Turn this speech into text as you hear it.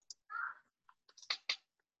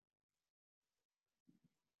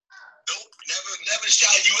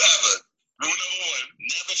shall you ever, rule number one,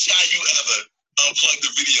 never shall you ever unplug the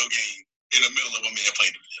video game in the middle of a man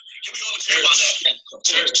playing the video game. Can we all agree on that?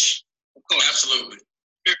 Church. Of course. Absolutely.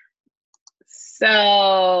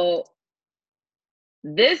 So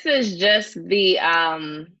this is just the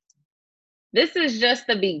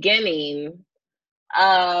beginning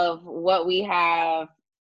of what we have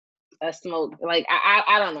a smoke. Like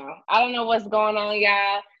I don't know. I don't know what's going on,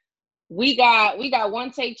 y'all. We got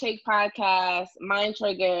One Take podcast, Mind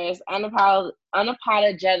Triggers,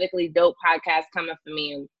 unapologetically dope podcast coming for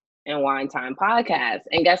me and Wine Time podcast.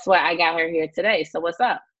 And guess what? I got her here today. So what's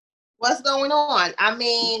up? What's going on? I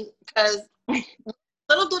mean, because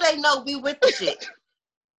little do they know we with the shit.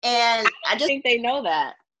 And I just think they know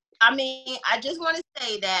that. I mean, I just want to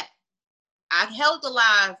say that I held the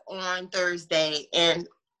live on Thursday, and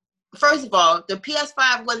first of all, the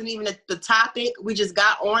PS5 wasn't even the topic. We just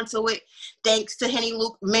got onto it thanks to Henny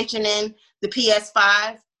Luke mentioning the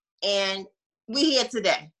PS5, and we here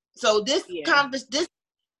today. So this this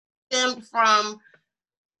stemmed from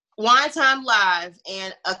Wine Time Live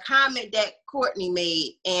and a comment that Courtney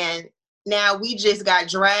made, and now we just got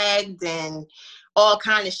dragged and all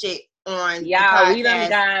kind of shit on. Yeah, we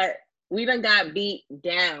done got beat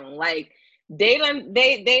down. Like they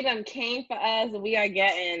done came for us, and we are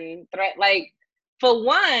getting threat. Like, for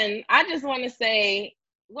one, I just want to say,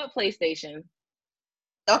 what PlayStation?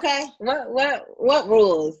 Okay. What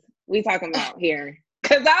rules we talking about here?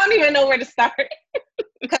 Because I don't even know where to start.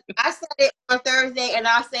 I said it on Thursday, and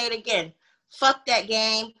I'll say it again. Fuck that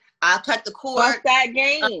game. I'll cut the cord. Fuck that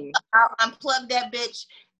game. I'll unplug that bitch.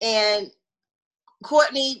 And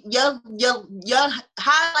Courtney, your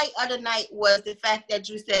highlight of the night was the fact that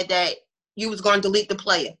you said that you was going to delete the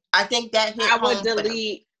player. I think that hit home. I would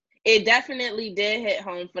delete. It definitely did hit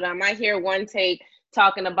home for them. I hear One Take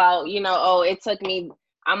talking about, it took me,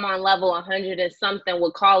 I'm on level 100 and something,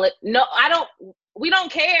 would call it. No, we don't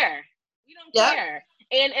care. We don't care.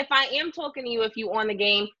 And if I am talking to you, if you on the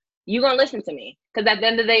game, you're going to listen to me. Because at the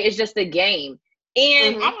end of the day, it's just a game.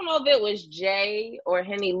 And I don't know if it was Jay or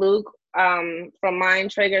Henny Luke from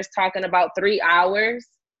Mind Triggers talking about 3 hours.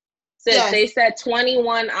 So they said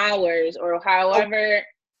 21 hours or however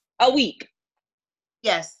a week.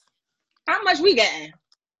 Yes. How much we getting?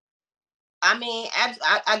 I mean,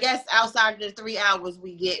 I guess outside of the 3 hours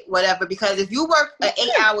we get whatever, because if you work an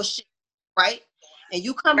 8-hour shift, right, and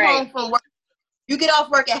you come home from work, you get off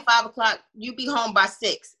work at 5 o'clock, you be home by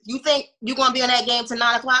 6. You think you're gonna be on that game till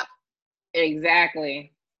 9 o'clock?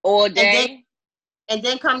 Exactly. All day. And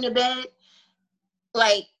then come to bed.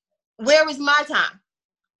 Like, where is my time?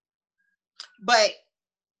 But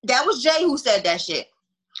that was Jay who said that shit.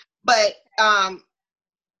 But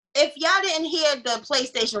if y'all didn't hear the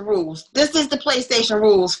PlayStation rules, this is the PlayStation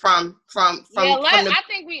rules from let's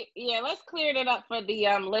clear it up for the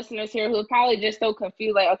listeners here who are probably just so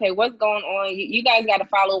confused. Like, okay, what's going on? You guys got to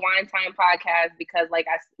follow Wine Time podcast because,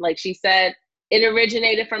 like she said, it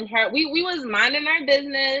originated from her. We was minding our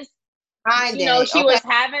business.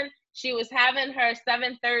 She was having her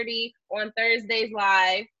 7:30 on Thursdays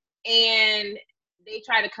live, and they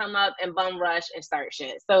try to come up and bum rush and start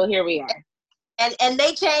shit. So here we are. And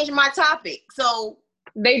they changed my topic. So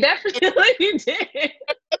they definitely did.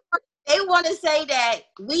 They want to say that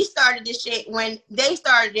we started this shit when they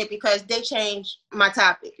started it because they changed my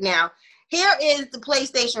topic. Now, here is the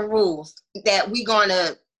PlayStation rules that we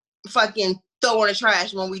gonna fucking throw in the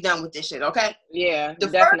trash when we done with this shit, okay? Yeah,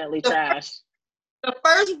 definitely trash. The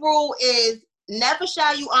first rule is never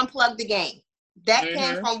shall you unplug the game. That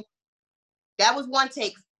that was One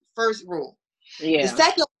Take's first rule. Yeah.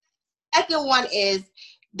 The second one is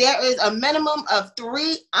there is a minimum of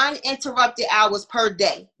 3 uninterrupted hours per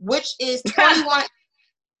day, which is 21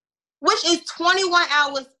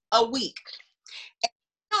 hours a week. If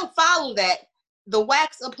you don't follow that, the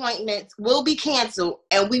wax appointments will be canceled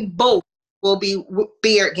and we both will be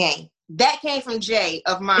beard game. That came from Jay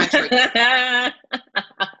of Mind Triggers.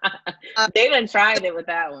 They done tried it with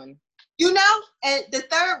that one. And the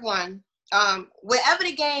third one, wherever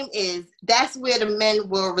the game is, that's where the men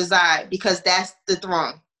will reside because that's the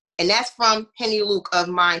throne. And that's from Henny Luke of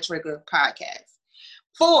Mind Trigger podcast.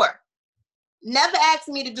 4, never ask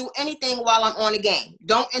me to do anything while I'm on the game.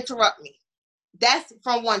 Don't interrupt me. That's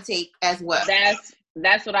from One Take as well.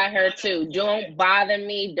 That's what I heard too. Don't bother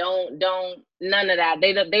me. Don't none of that.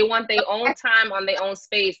 They want their own time on their own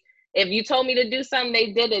space. If you told me to do something,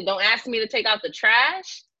 they did it. Don't ask me to take out the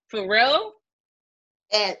trash. For real?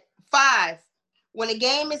 And 5, when a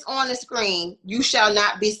game is on the screen, you shall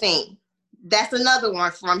not be seen. That's another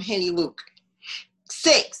one from Henny Luke.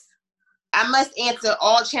 6, I must answer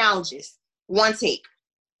all challenges. One take.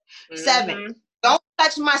 7, Don't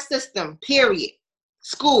touch my system, period.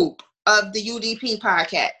 Scoop of the UDP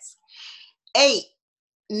podcast. 8,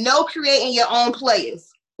 no creating your own players.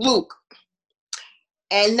 Luke.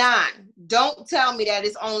 And 9, don't tell me that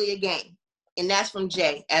it's only a game. And that's from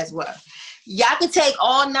Jay as well. Y'all can take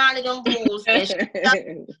all 9 of them rules and shut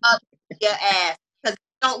up your ass. Because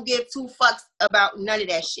don't give 2 fucks about none of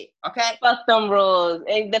that shit, okay? Fuck them rules.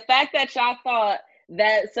 And the fact that y'all thought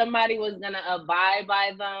that somebody was going to abide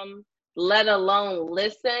by them, let alone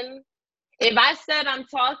listen. If I said I'm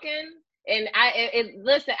talking, and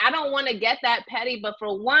listen, I don't want to get that petty, but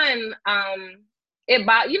for one,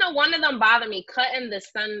 one of them bothered me cutting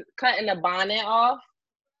the bonnet off.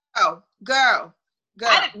 Oh, girl.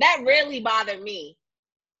 That really bothered me.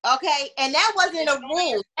 Okay, and that wasn't a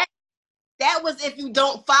rule. That was if you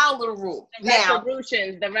don't follow the rule.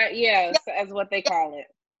 Retributions, as what they call it.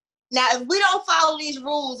 Now, if we don't follow these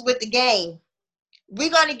rules with the game, we're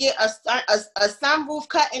gonna get a sunroof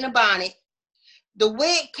cut in the bonnet, the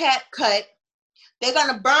wig cap cut. They're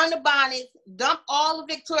gonna burn the bonnets, dump all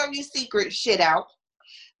the Victoria's Secret shit out,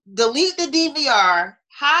 delete the DVR,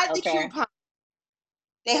 hide the coupons.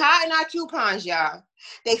 They hiding our coupons, y'all.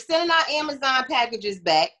 They sending our Amazon packages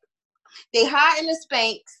back. They hiding the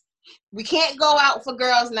Spanx. We can't go out for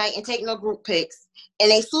girls' night and take no group pics.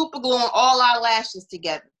 And they super gluing all our lashes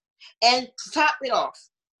together. And to top it off,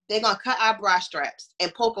 they're gonna cut our bra straps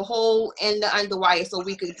and poke a hole in the underwire so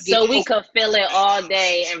we could feel it all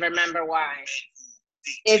day and remember why.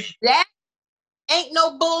 If that ain't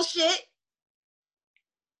no bullshit,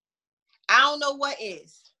 I don't know what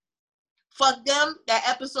is. Fuck them, that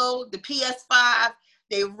episode, the PS5,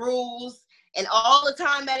 their rules, and all the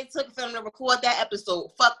time that it took for them to record that episode.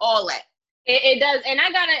 Fuck all that. It does, and I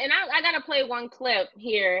gotta play one clip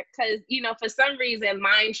here because for some reason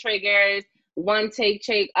mine triggers One Take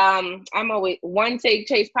Chase. I'm always One Take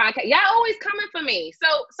Chase podcast. Y'all always coming for me.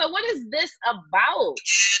 So what is this about?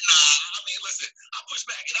 Yeah, nah. I mean, listen, I push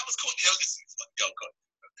back, and I was Courtney. Yo, Courtney.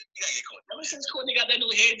 You gotta get Courtney. Ever since Courtney got that new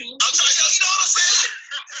hairdo, I'm trying, you know what I'm saying?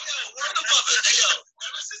 Yo, word of mother.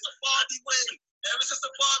 Ever since the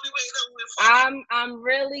Barbie went. I'm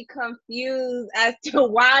really confused as to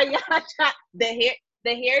why y'all the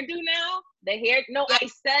hairdo now. I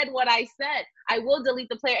said what I said. I will delete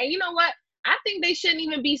the player. And you know what? I think they shouldn't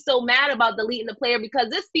even be so mad about deleting the player because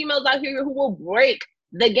there's females out here who will break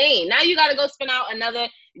the game. Now you got to go spin out another.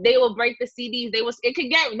 They will break the CDs. It could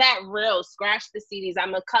get that real. Scratch the CDs.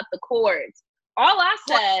 I'm gonna cut the cords. All I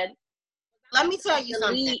said. Let me tell you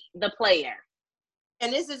something. Delete the player.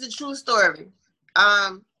 And this is a true story.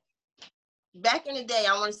 Back in the day,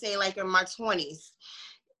 I want to say like in my 20s,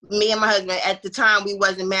 me and my husband, at the time we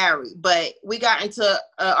wasn't married, but we got into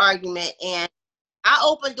an argument and I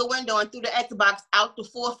opened the window and threw the Xbox out the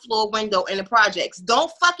 4th floor window in the projects.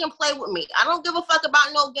 Don't fucking play with me. I don't give a fuck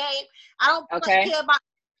about no game. I don't care about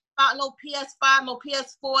no PS5, no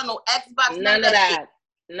PS4, no Xbox. None of that.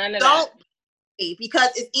 None of that. Because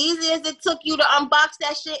as easy as it took you to unbox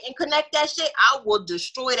that shit and connect that shit, I will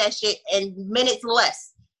destroy that shit in minutes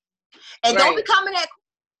less. And don't be coming at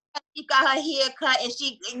she got her hair cut and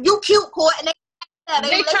you cute, Court, and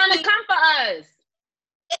they trying to come for us.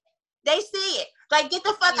 They see it. Like, get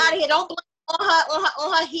the fuck out of here. Don't blame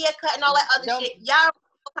on her haircut and all that other shit. Y'all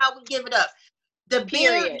know how we give it up. The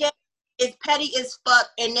beard game is petty as fuck,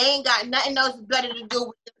 and they ain't got nothing else better to do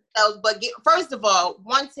with themselves. But first of all,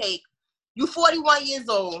 One Take. You 41 years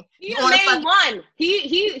old. He's the main one.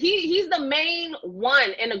 He's the main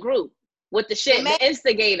one in the group with the shit. The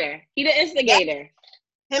instigator. He the instigator.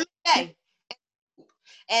 Yeah. Him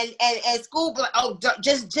and school. Oh,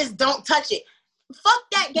 just don't touch it. Fuck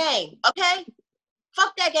that game. Okay.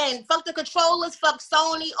 Fuck that game. Fuck the controllers. Fuck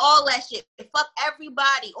Sony. All that shit. Fuck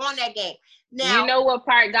everybody on that game. Now, you know what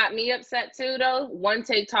part got me upset too, though? One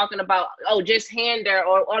Take talking about just hand her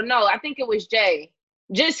or no, I think it was Jay.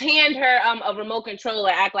 Just hand her a remote controller,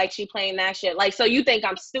 act like she playing that shit. Like, so you think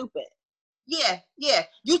I'm stupid? Yeah.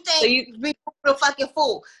 You think we a fucking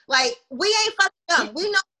fool. Like, we ain't fucking dumb.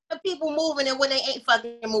 We know the people moving and when they ain't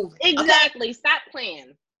fucking moving. Exactly. Okay? Stop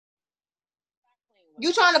playing.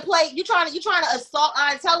 You trying to assault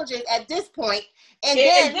our intelligence at this point. And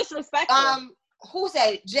then it's disrespectful. Who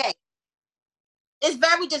said it? Jay. It's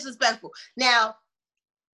very disrespectful. Now,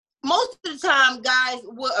 most of the time, guys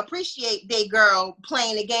will appreciate their girl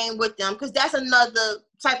playing the game with them because that's another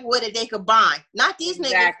type of way that they could bond. Not these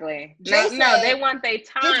niggas. Exactly. No, they want their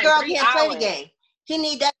time. This girl can't play the game. He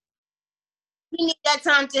need that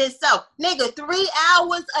time to himself. Nigga, 3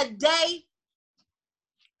 hours a day.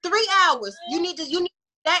 3 hours. You need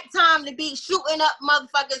that time to be shooting up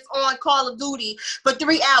motherfuckers on Call of Duty for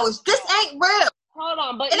 3 hours. This ain't real. Hold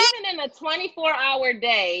on, but even in a 24-hour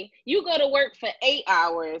day, you go to work for 8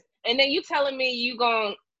 hours, and then you telling me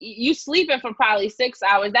you sleeping for probably 6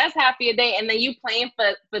 hours. That's half of your day, and then you playing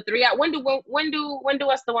for 3 hours. When do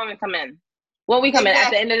us the women come in? When we come in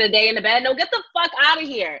at the end of the day in the bed? No, get the fuck out of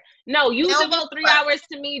here. No, you devote 3 hours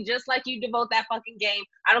to me just like you devote that fucking game.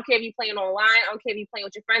 I don't care if you playing online. I don't care if you playing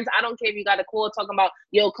with your friends. I don't care if you got a call talking about,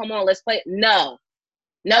 yo, come on, let's play. No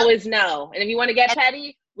is no. And if you want to get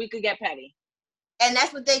petty, we could get petty. And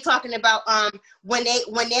that's what they talking about. When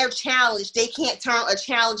they're challenged, they can't turn a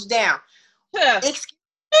challenge down. Excuse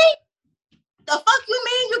me? The fuck you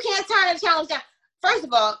mean you can't turn a challenge down? First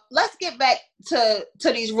of all, let's get back to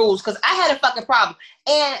these rules, because I had a fucking problem.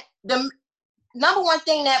 And the number one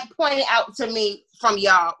thing that pointed out to me from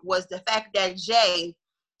y'all was the fact that Jay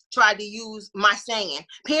tried to use my saying,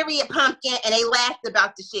 period, pumpkin, and they laughed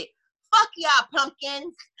about the shit. Fuck y'all,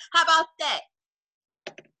 pumpkins. How about that?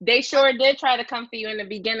 They sure did try to come for you in the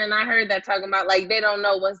beginning. I heard that talking about, like, they don't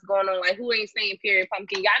know what's going on. Like, who ain't saying period,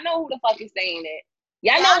 pumpkin? Y'all know who the fuck is saying it.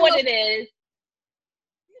 Y'all know what it is.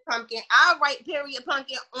 Pumpkin. I'll write period,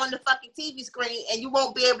 pumpkin on the fucking TV screen, and you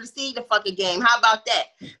won't be able to see the fucking game. How about that?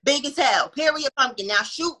 Big as hell. Period, pumpkin. Now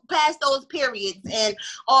shoot past those periods and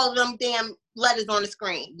all of them damn letters on the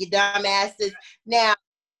screen. You dumbasses. Now,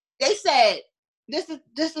 they said, this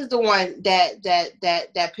is the one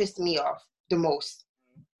that pissed me off the most.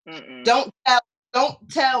 Mm-mm. Don't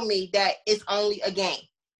tell me that it's only a game.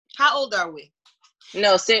 How old are we?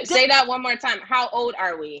 No, say that one more time. How old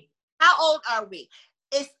are we? How old are we?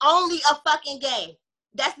 It's only a fucking game.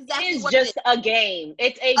 That's exactly what it is. It's just a game.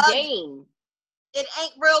 It's a game. It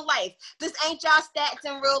ain't real life. This ain't y'all stats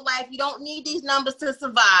in real life. You don't need these numbers to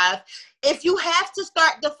survive. If you have to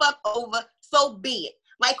start the fuck over, so be it.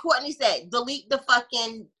 Like Courtney said, delete the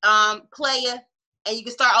fucking player and you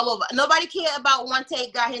can start all over. Nobody cared about One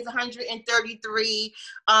Take got his 133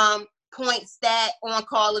 point stat on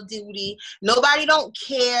Call of Duty. Nobody don't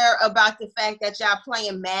care about the fact that y'all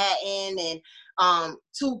playing Madden and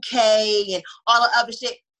 2K and all the other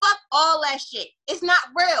shit. Fuck all that shit. It's not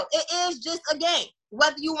real. It is just a game.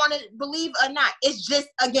 Whether you want to believe or not, it's just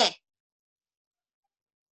a game.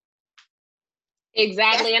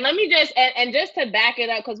 Exactly. And let me just to back it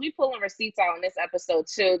up, because we pulling receipts out on this episode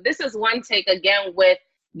too. This is One Take again with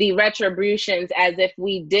the retributions, as if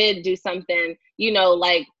we did do something,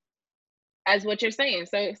 like as what you're saying.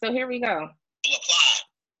 So here we go. Will apply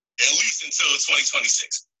at least until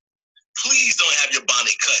 2026. Please don't have your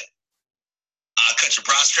bonnet cut. Cut your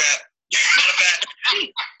bra strap. Matter of fact,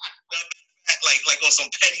 like on some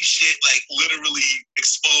petty shit, like literally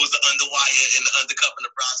expose the underwire and the undercup and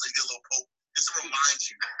the bra so you get a little poke. Just to remind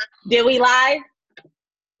you. Did we lie?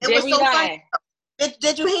 Did we lie?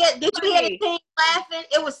 Did you hear the team laughing?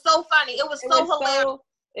 It was so funny. It was so hilarious.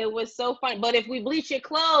 It was so funny. But if we bleach your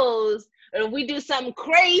clothes, or if we do something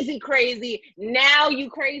crazy, now you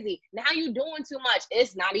crazy. Now you doing too much.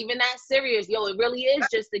 It's not even that serious. Yo, it really is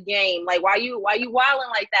just a game. Like, why you wilding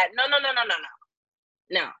like that? No.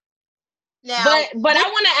 Now, but I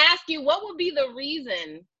want to ask you, what would be the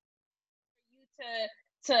reason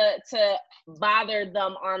for you to bother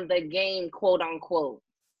them on the game, quote unquote?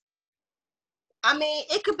 I mean,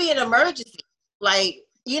 it could be an emergency. Like,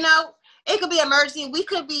 it could be an emergency. We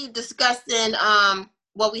could be discussing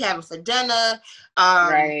what we having for dinner.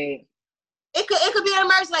 Right. It could be an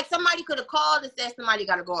emergency. Like, somebody could have called and said somebody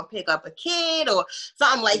got to go and pick up a kid or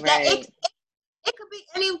something like that. It could be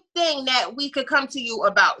anything that we could come to you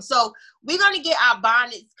about. So we're gonna get our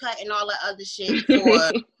bonnets cut and all that other shit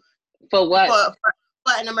for for what?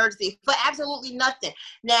 For an emergency. For absolutely nothing.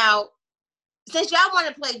 Now, since y'all want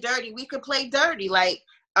to play dirty, we could play dirty. Like,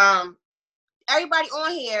 everybody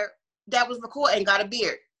on here that was recording got a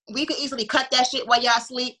beard. We could easily cut that shit while y'all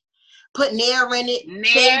sleep, put Nair in it,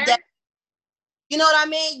 shave that. You know what I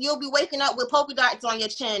mean? You'll be waking up with polka dots on your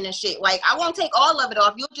chin and shit. Like, I won't take all of it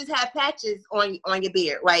off. You'll just have patches on your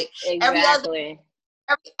beard. Like, exactly.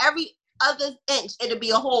 every other inch, it'll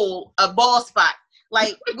be a bald spot.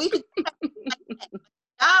 Like, we could.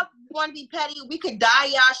 Y'all want to be petty? We could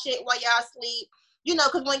dye y'all shit while y'all sleep.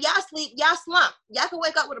 Because when y'all sleep, y'all slump. Y'all can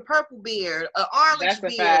wake up with a purple beard, an orange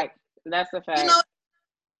beard. That's a fact.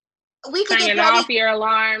 We could turning off your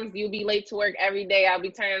alarms. You'll be late to work every day. I'll be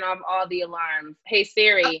turning off all the alarms. Hey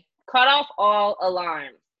Siri, cut off all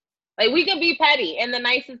alarms. Like, we can be petty in the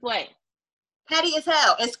nicest way. Petty as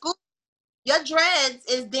hell. In school, your dreads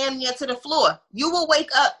is damn near to the floor. You will wake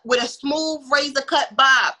up with a smooth razor cut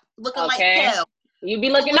bob, looking like hell. You be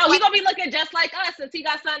looking. No, he gonna be looking just like us since he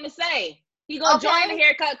got something to say. He gonna join the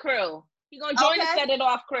haircut crew. He gonna join the set it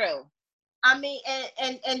off crew. I mean,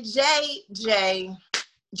 and Jay.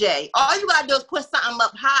 Jay. All you gotta do is put something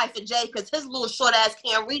up high for Jay because his little short ass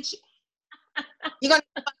can't reach it. You're gonna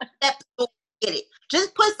step to get it.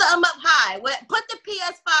 Just put something up high. Put the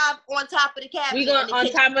PS5 on top of the cabinet. We going on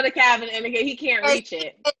top of the cabinet and he can't reach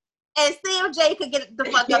it. And see if Jay could get the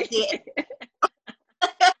fuck up there.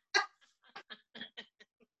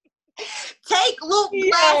 Take Luke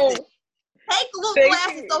glasses. Take Luke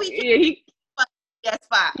glasses so he can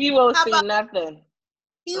PS5. He won't see nothing.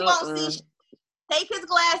 He won't see shit. Take his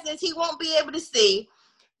glasses. He won't be able to see.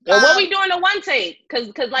 Well, what we doing the one take?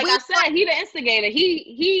 Cause like I said, he the instigator.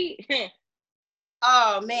 He.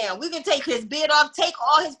 Oh man, we can take his beard off. Take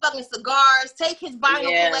all his fucking cigars. Take his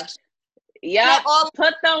vinyl collection. Yep.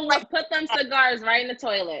 Put them cigars right in the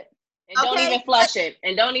toilet, and don't even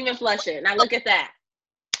flush it. Now look at that.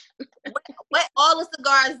 Wet all the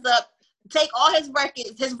cigars up. Take all his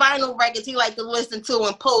records, his vinyl records he like to listen to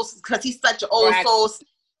and post because he's such an old soul.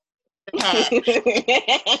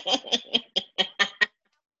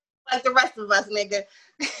 Like the rest of us, nigga.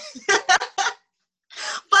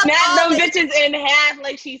 Snap them bitches in half,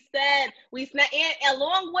 like she said. We snap and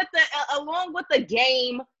along with the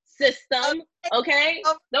game system. Okay,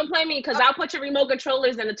 don't play me because I'll put your remote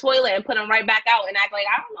controllers in the toilet and put them right back out and act like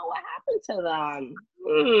I don't know what happened to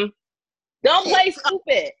them. Don't play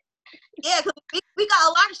stupid. Yeah, because we got a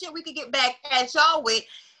lot of shit we could get back at y'all with.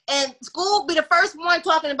 And school be the first one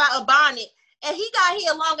talking about a bonnet. And he got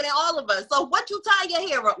here longer than all of us. So what you tie your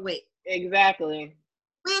hair up with? Exactly.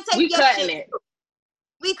 We cutting it.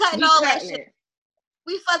 We cutting all that shit.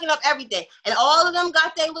 We fucking up everything. And all of them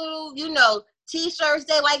got their little, t-shirts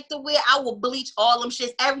they like to wear. I will bleach all them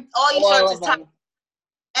shits. All your shirts is tied.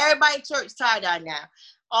 Everybody church tie-dye now.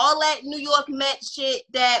 All that New York Met shit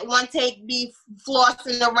that one take be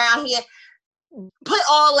flossing around here. Put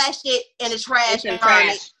all that shit in the trash.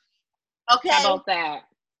 Okay. How about that?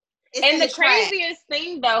 And the craziest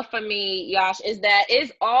thing though for me, Yash, is that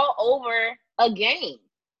it's all over a game.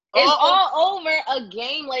 It's all over a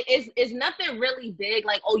game. Like it's nothing really big.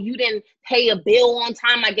 Like, oh, you didn't pay a bill on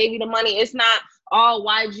time. I gave you the money. It's not,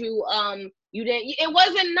 why'd you didn't. It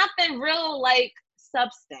wasn't nothing real like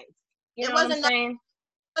substance. You know what I'm saying?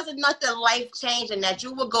 It wasn't nothing life changing that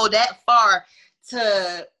you would go that far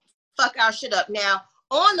to fuck our shit up. Now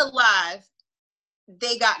on the live,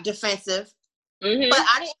 they got defensive, but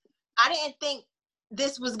I didn't think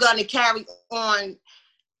this was gonna carry on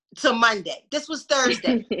to Monday. This was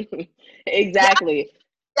Thursday. Exactly.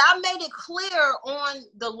 Y'all made it clear on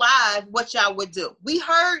the live what y'all would do. We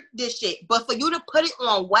heard this shit, but for you to put it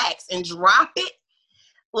on wax and drop it,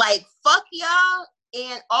 like fuck y'all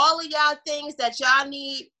and all of y'all things that y'all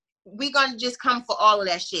need, we gonna just come for all of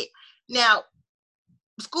that shit. Now,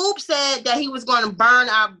 Scoop said that he was going to burn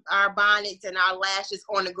our bonnets and our lashes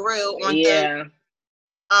on the grill on Thursday.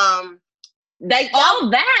 Like all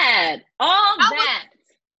that.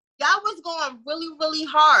 Y'all was going really, really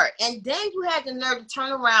hard. And then you had the nerve to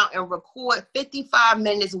turn around and record 55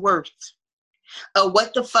 minutes worth of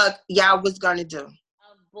what the fuck y'all was going to do.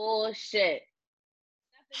 Bullshit.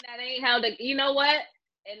 Nothing that ain't how you know what?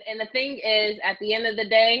 And the thing is, at the end of the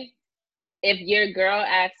day, if your girl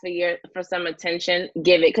asks for some attention,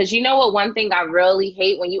 give it. Because you know what? One thing I really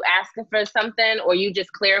hate when you asking for something or you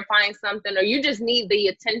just clarifying something or you just need the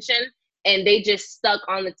attention and they just stuck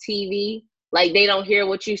on the TV. Like they don't hear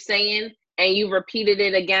what you're saying and you repeated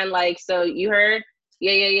it again. Like, so you heard?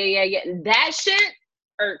 Yeah. That shit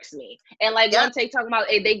irks me. And like one take talking about,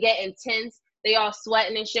 hey, they get intense. They all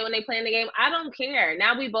sweating and shit when they playing the game. I don't care.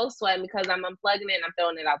 Now we both sweating because I'm unplugging it and I'm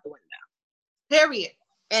throwing it out the window. Period.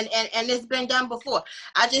 And it's been done before.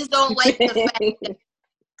 I just don't like the fact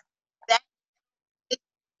that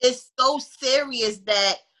it's so serious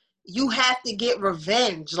that you have to get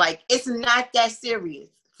revenge. Like it's not that serious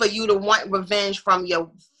for you to want revenge from your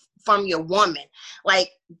woman. Like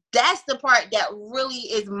that's the part that really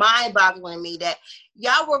is mind-boggling me. That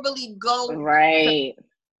y'all will really go right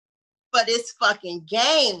for this fucking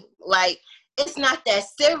game. Like it's not that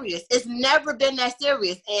serious. It's never been that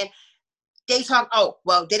serious. And they talk,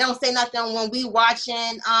 they don't say nothing when we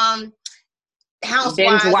watching Housewives.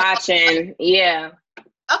 Binge watching, yeah.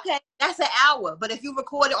 Okay, that's an hour. But if you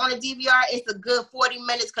record it on a DVR, it's a good 40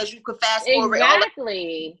 minutes because you could fast forward.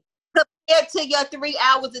 Exactly. Compared to your 3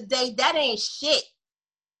 hours a day, that ain't shit.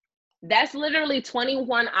 That's literally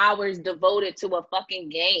 21 hours devoted to a fucking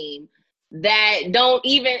game that don't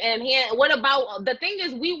even enhance. What about, the thing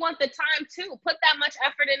is, we want the time too. Put that much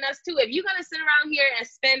effort in us too. If you're going to sit around here and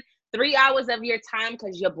spend 3 hours of your time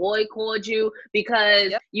because your boy called you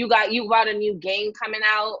because you got a new game coming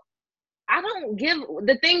out. I don't give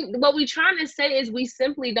what we trying to say is we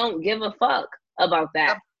simply don't give a fuck about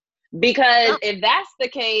that. Because if that's the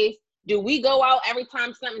case, do we go out every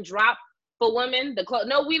time something drop for women?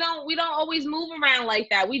 No, we don't. We don't always move around like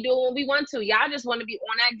that. We do when we want to. Y'all just want to be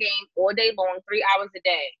on that game all day long, 3 hours a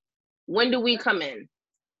day. When do we come in?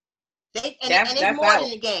 It's more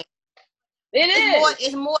than a game.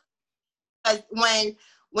 It's more because when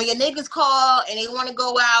your niggas call and they want to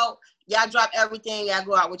go out, y'all drop everything. Y'all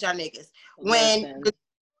go out with y'all niggas. When the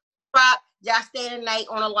drop, y'all stay the night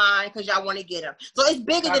on the line because y'all want to get them. So it's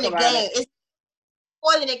bigger than a game. It's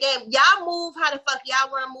more than a game. Y'all move how the fuck y'all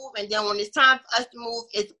want to move, and then when it's time for us to move,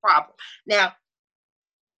 it's a problem. Now,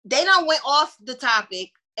 they done went off the topic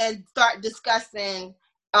and start discussing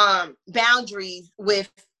boundaries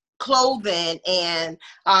with clothing and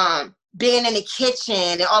being in the kitchen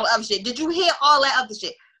and all the other shit. Did you hear all that other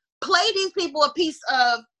shit? Play these people a piece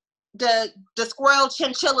of the squirrel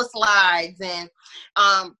chinchilla slides and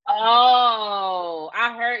I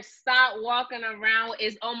heard stop walking around.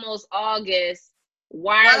 It's almost August.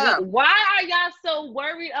 Why are y'all so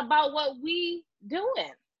worried about what we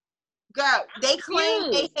doing? Girl, they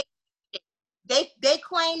claim they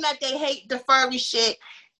claim that they hate the furry shit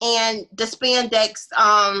and the spandex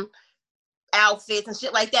outfits and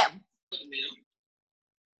shit like that.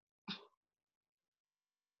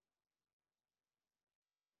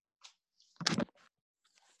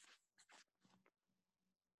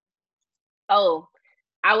 Oh,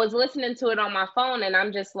 I was listening to it on my phone and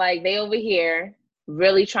I'm just like, they over here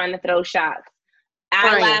really trying to throw shots.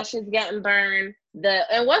 Eyelashes getting burned.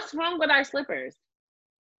 And what's wrong with our slippers?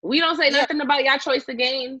 We don't say nothing about y'all choice of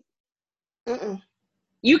games.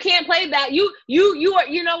 You can't play that. You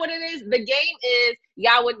know what it is? The game is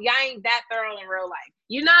y'all ain't that thorough in real life.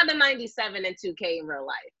 You're not a 97 and 2K in real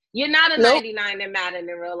life. You're not a 99 in Madden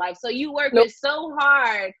in real life. So you working so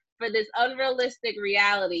hard for this unrealistic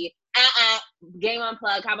reality. Game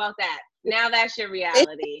Unplugged. How about that? Now that's your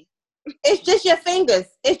reality. It's just your fingers.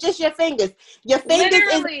 It's just your fingers. Your fingers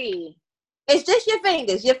Literally. It's just your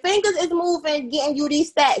fingers. Your fingers is moving, getting you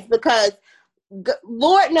these stats because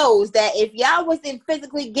Lord knows that if y'all wasn't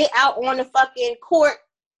physically get out on the fucking court,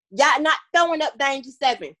 y'all not throwing up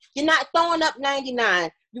 97. You're not throwing up 99.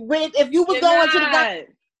 If you was going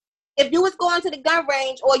to the gun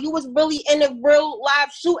range or you was really in a real live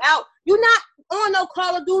shootout, you're not on no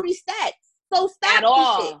Call of Duty stats. So stop at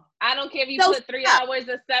all. Shit. I don't care if you put 3 hours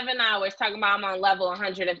or 7 hours talking about I'm on level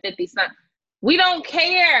 150 something. We don't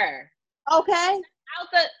care. Okay. Imagine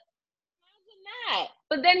that.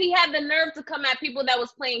 But then he had the nerve to come at people that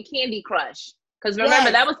was playing Candy Crush. Because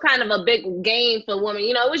remember, that was kind of a big game for women.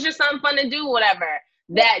 You know, it was just something fun to do, whatever.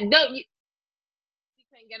 That don't you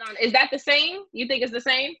can't get on. Is that the same? You think it's the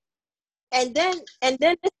same? And then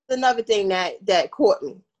this is another thing that caught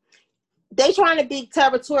me. They trying to be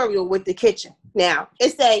territorial with the kitchen. Now,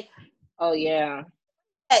 it's oh yeah.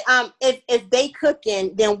 If they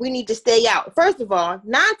cooking, then we need to stay out. First of all,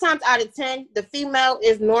 9 times out of 10, the female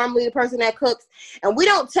is normally the person that cooks, and we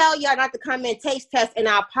don't tell y'all not to come in taste test in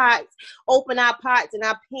our pots, open our pots and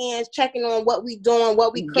our pans, checking on what we doing,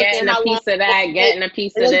 what we cooking, getting a piece of that, getting a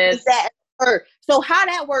piece of this. So how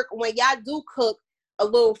that work when y'all do cook a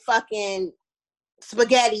little fucking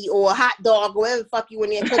spaghetti or a hot dog, or whatever the fuck you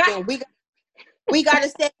in there cooking? we gotta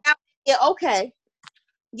stay out. Yeah, okay.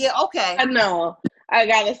 I know. I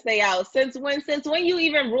gotta stay out. Since when you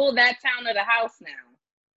even ruled that town of the house now?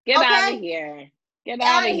 Get out of here. Get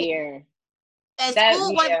out of here. And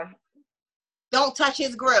don't touch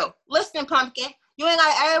his grill. Listen, Pumpkin, you ain't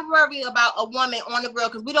gotta ever worry about a woman on the grill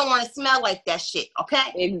because we don't want to smell like that shit,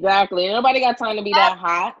 okay? Exactly. Nobody got time to be that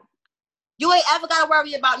hot. You ain't ever gotta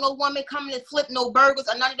worry about no woman coming to flip no burgers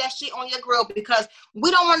or none of that shit on your grill because we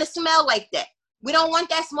don't want to smell like that. We don't want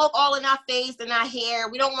that smoke all in our face and our hair.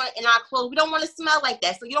 We don't want it in our clothes. We don't want to smell like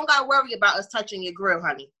that. So you don't got to worry about us touching your grill,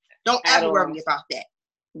 honey. Don't ever worry about that.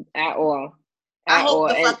 At all. I hope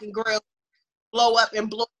the fucking grill blow up and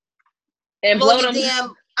blow your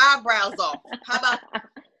damn eyebrows off. How about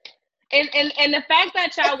and the fact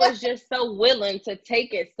that y'all was just so willing to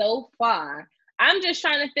take it so far, I'm just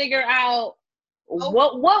trying to figure out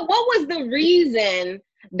what was the reason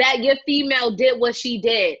that your female did what she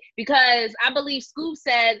did, because I believe Scoop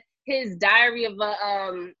said his diary of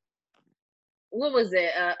a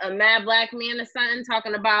mad black man or something,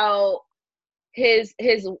 talking about his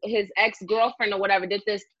ex-girlfriend or whatever did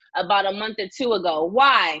this about a month or 2 ago.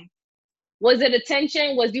 Why? Was it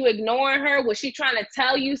attention? Was you ignoring her? Was she trying to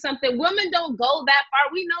tell you something? Women don't go that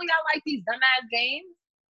far. We know y'all like these dumbass games.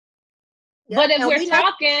 Yeah, but if we're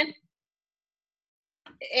talking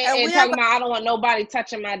and talking about I don't want nobody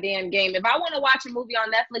touching my damn game. If I want to watch a movie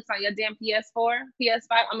on Netflix on your damn PS4, PS5,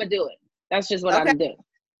 I'm going to do it. That's just what I'm going to do.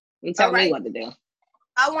 You tell me what to do.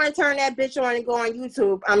 I want to turn that bitch on and go on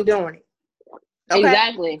YouTube, I'm doing it. Okay?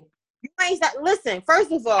 Exactly. You ain't listen,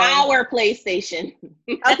 first of all. Our PlayStation.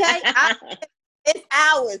 Okay? It's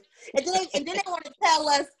ours. And then they want to tell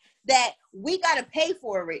us that we got to pay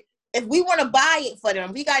for it. If we want to buy it for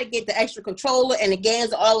them, we got to get the extra controller and the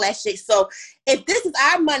games and all that shit. So if this is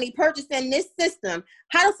our money purchasing this system,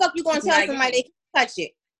 how the fuck you going to tell somebody they can touch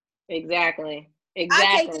it? Exactly.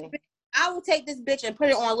 I will take this bitch and put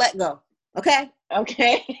it on let go. Okay?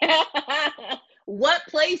 Okay. What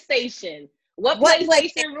PlayStation? What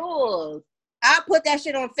PlayStation rules? I put that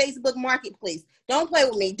shit on Facebook Marketplace. Don't play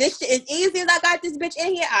with me. This shit, as easy as I got this bitch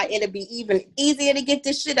in here, it'll be even easier to get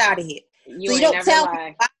this shit out of here. You don't tell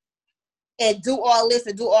me and do all this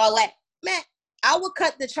and do all that. Man, I would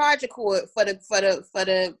cut the charger cord for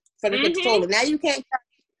the controller. Now you can't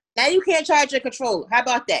charge your controller. How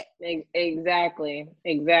about that? Exactly.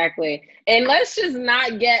 And let's just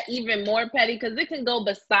not get even more petty because it can go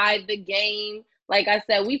beside the game. Like I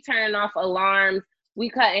said, we turn off alarms, we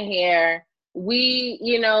cutting hair, we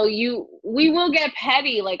will get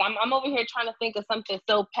petty. Like I'm over here trying to think of something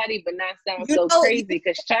so petty, but not sound so crazy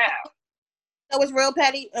because child. That was real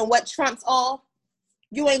petty, and what trumps all,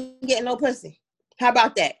 you ain't getting no pussy. How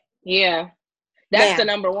about that? Yeah. That's the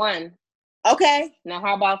number one. Okay. Now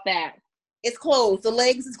how about that? It's closed. The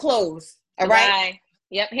legs is closed. All right.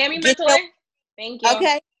 Yep. Hand me my toy. Thank you.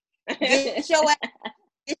 Okay.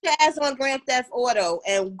 Get your ass on Grand Theft Auto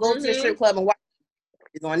and go to the strip club and watch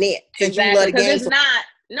it on there. Exactly. Because it's not.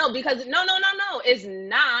 No, because no. It's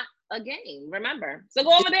not a game. Remember. So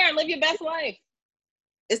go over there and live your best life.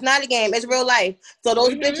 It's not a game. It's real life. So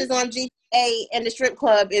those bitches on GTA and the strip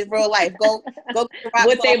club is real life. Go.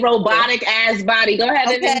 With their robotic ass body. Go ahead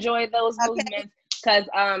and enjoy those movements. Because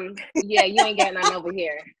you ain't getting none over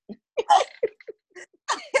here.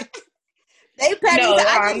 They petty. No,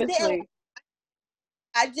 honestly.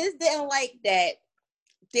 I just didn't like that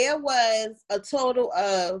there was a total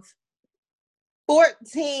of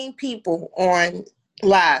 14 people on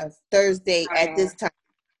live Thursday at this time.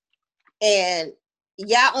 And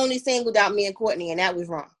y'all only singled out me and Courtney, and that was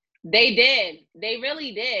wrong. They did. They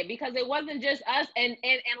really did, because it wasn't just us. And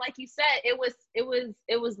like you said, it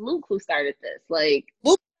was Luke who started this. Like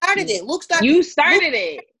Luke started it. You started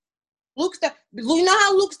it. You know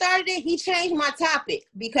how Luke started it? He changed my topic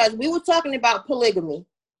because we were talking about polygamy.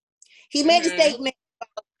 He made a statement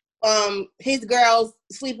about his girls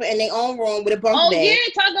sleeping in their own room with a bunk bed. Oh yeah,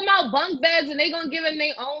 talking about bunk beds, and they gonna give him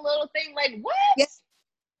their own little thing. Like what? Yes,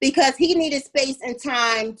 because he needed space and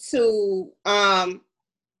time to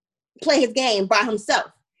play his game by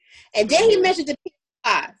himself. And then he mentioned the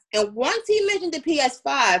PS5. And once he mentioned the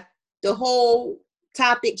PS5, the whole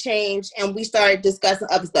topic changed and we started discussing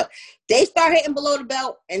other stuff. They started hitting below the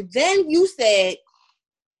belt, and then you said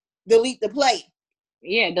delete the player.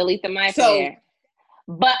 Yeah, delete the my player.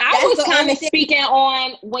 But I was kind of speaking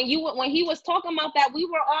on when he was talking about that, we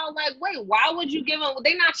were all like, wait, why would you give them?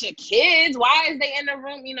 They're not your kids. Why is they in the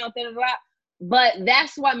room? But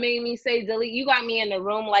that's what made me say delete. You got me in the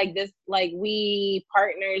room like this, like we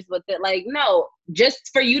partners with it. Like, no,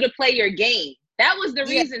 just for you to play your game. That was the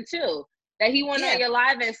reason too. That he went on your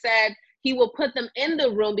live and said he will put them in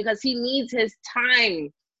the room because he needs his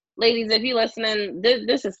time. Ladies, if you're listening,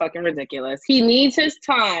 this is fucking ridiculous. He needs his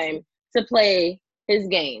time to play his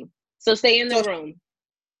game. So stay in the room.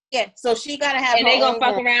 Yeah, so she got to have and they going to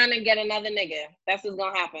fuck around and get another nigga. That's what's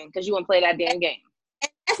going to happen because you want to play that damn game.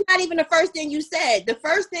 And that's not even the first thing you said. The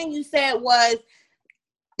first thing you said was,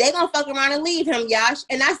 they going to fuck around and leave him, Yash.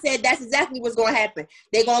 And I said, that's exactly what's going to happen.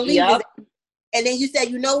 They're going to leave his. And then you said,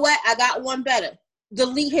 you know what? I got one better.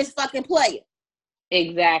 Delete his fucking player.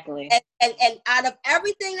 Exactly. And out of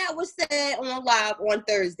everything that was said on live on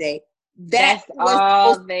Thursday, that's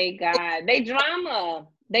all they got. They drama.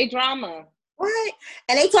 Right.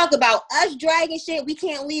 And they talk about us dragging shit. We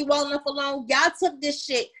can't leave well enough alone. Y'all took this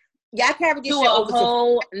shit. Y'all carried this shit over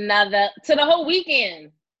to the whole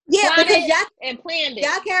weekend. Yeah, because y'all planned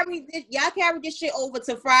it. Y'all carried this shit over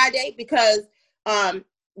to Friday because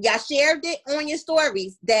y'all shared it on your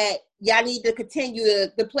stories that y'all need to continue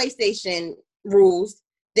the PlayStation rules.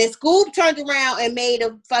 Then Scoob turned around and made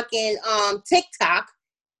a fucking TikTok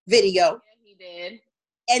video. Yeah, he did.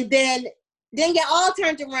 And then y'all all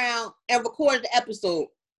turned around and recorded the episode.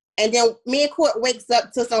 And then me and Court wakes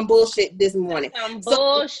up to some bullshit this morning.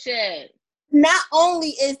 Bullshit. Not only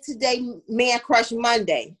is today Man Crush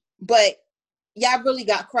Monday, but y'all really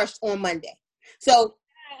got crushed on Monday. So,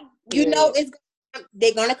 you know,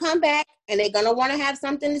 they're going to come back and they're going to want to have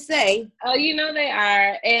something to say. Oh, you know they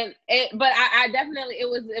are. But I definitely,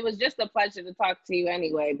 it was just a pleasure to talk to you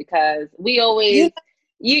anyway, because we always,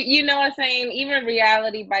 You know what I'm saying? Even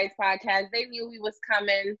Reality Bites podcast, they knew we was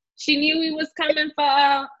coming. She knew we was coming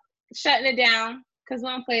for shutting it down because we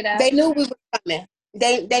don't play that. They knew we was coming.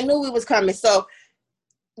 They knew we was coming. So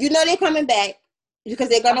you know they're coming back because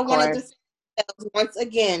they're gonna want to defend themselves once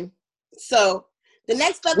again. So the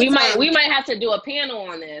next we might have to do a panel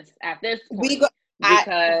on this at this point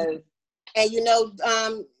and you know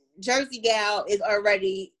Jersey Gal is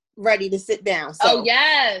already ready to sit down. So. Oh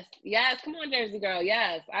yes, come on, Jersey girl,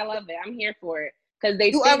 yes, I love it. I'm here for it because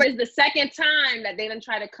this is the second time that they done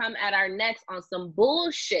try to come at our necks on some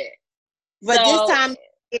bullshit. But this time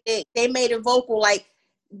they made it vocal, like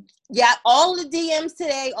all the DMs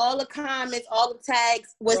today, all the comments, all the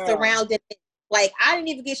tags was surrounding it. Like I didn't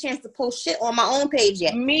even get a chance to post shit on my own page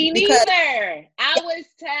yet. Me neither. I was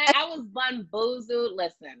tagged. I was bamboozled.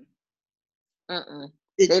 Listen,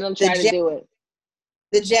 they don't try to do it.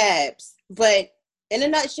 The jabs, but in a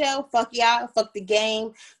nutshell, fuck y'all, fuck the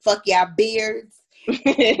game, fuck y'all beards,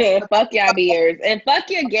 fuck y'all beards, and fuck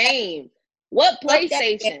your game. What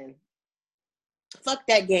PlayStation? Fuck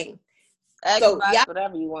that game. Xbox, so,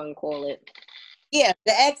 whatever you want to call it. Yeah,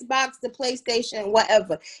 the Xbox, the PlayStation,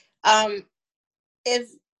 whatever. If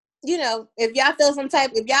y'all feel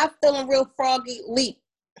if y'all feeling real froggy, leap.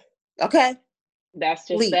 Okay. That's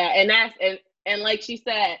just leap. That, and like she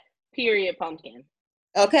said, period, pumpkin.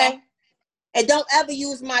 Okay, and don't ever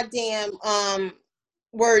use my damn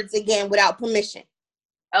words again without permission.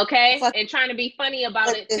 Okay, and trying to be funny about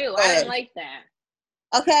it too. I didn't like that.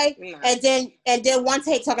 Okay, and then One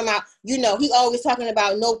Take talking about he always talking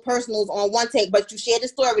about no personals on One Take, but you shared the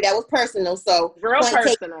story that was personal, so real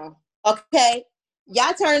personal. Okay,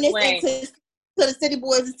 y'all turn this into the city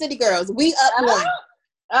boys and city girls. We up one.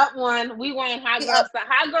 Up one. We want high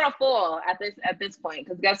girl fall at this point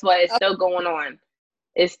because guess what? It's still going on.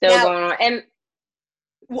 It's still going on. And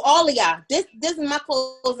all of y'all, this is my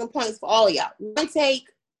closing points for all of y'all. One Take,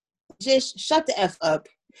 just shut the F up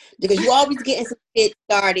because you always getting some shit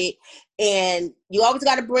started and you always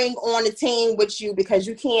got to bring on a team with you because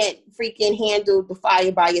you can't freaking handle the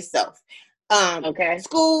fire by yourself. Okay.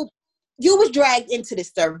 School, you was dragged into this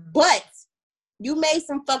stuff, but you made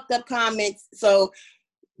some fucked up comments, so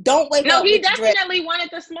don't wake up. No, he definitely wanted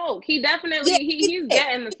the smoke. He definitely he's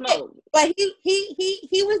getting the smoke. But he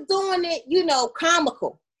was doing it,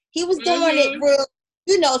 comical. He was doing it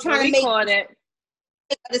real, trying to make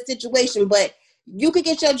the situation. But you could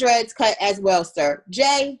get your dreads cut as well, sir.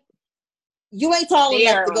 Jay, you ain't tall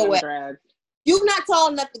enough to go at. You're not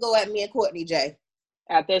tall enough to go at me and Courtney, Jay.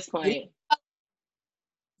 At this point,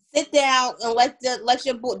 sit down and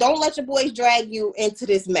don't let your boys drag you into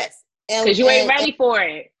this mess. Because you ain't ready for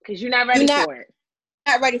it. Because you're not ready for it.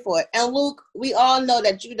 Not ready for it. And Luke, we all know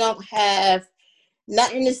that you don't have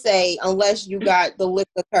nothing to say unless you got the lip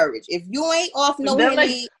of courage. If you ain't off no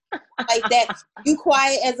Henny like that, you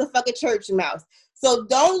quiet as a fucking church mouse. So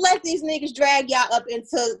don't let these niggas drag y'all up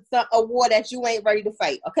into a war that you ain't ready to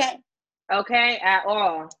fight, okay? Okay, at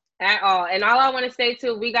all. At all. And all I want to say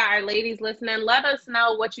too, we got our ladies listening. Let us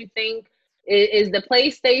know what you think. Is the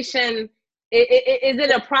PlayStation... Is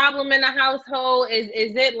it a problem in the household? Is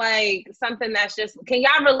it like something that's just, can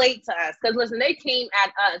y'all relate to us? Because listen, they came at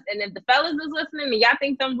us. And if the fellas is listening and y'all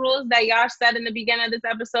think them rules that y'all said in the beginning of this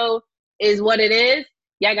episode is what it is,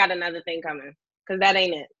 y'all got another thing coming. Because that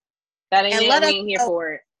ain't it. That ain't it. We ain't here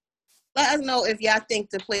for it. Let us know if y'all think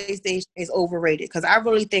the PlayStation is overrated. Because I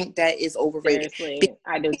really think that is overrated. Seriously,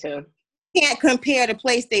 I do too. You can't compare the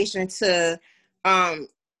PlayStation to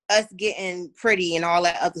us getting pretty and all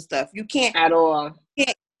that other stuff. You can't at all.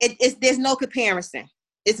 There's no comparison.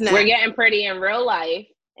 It's not. We're getting pretty in real life,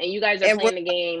 and you guys are playing the game